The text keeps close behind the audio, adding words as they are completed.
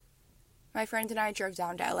my friend and I drove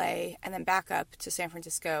down to LA and then back up to San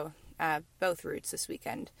Francisco, both routes this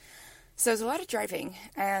weekend. So it was a lot of driving,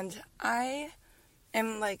 and I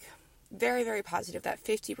am, like, very, very positive that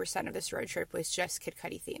 50% of this road trip was just Kid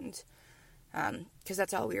Cudi themed, because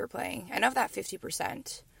that's all we were playing. And of that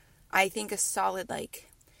 50%, I think a solid, like,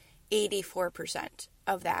 84%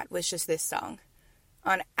 of that was just this song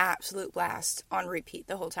on absolute blast on repeat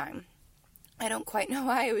the whole time. I don't quite know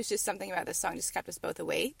why. It was just something about this song just kept us both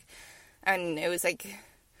awake. And it was like,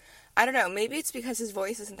 I don't know, maybe it's because his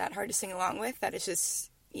voice isn't that hard to sing along with, that it's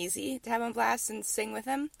just easy to have on blast and sing with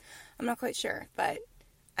him. I'm not quite sure, but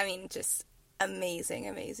I mean, just amazing,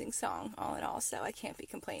 amazing song all in all. So I can't be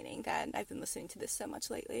complaining that I've been listening to this so much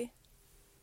lately.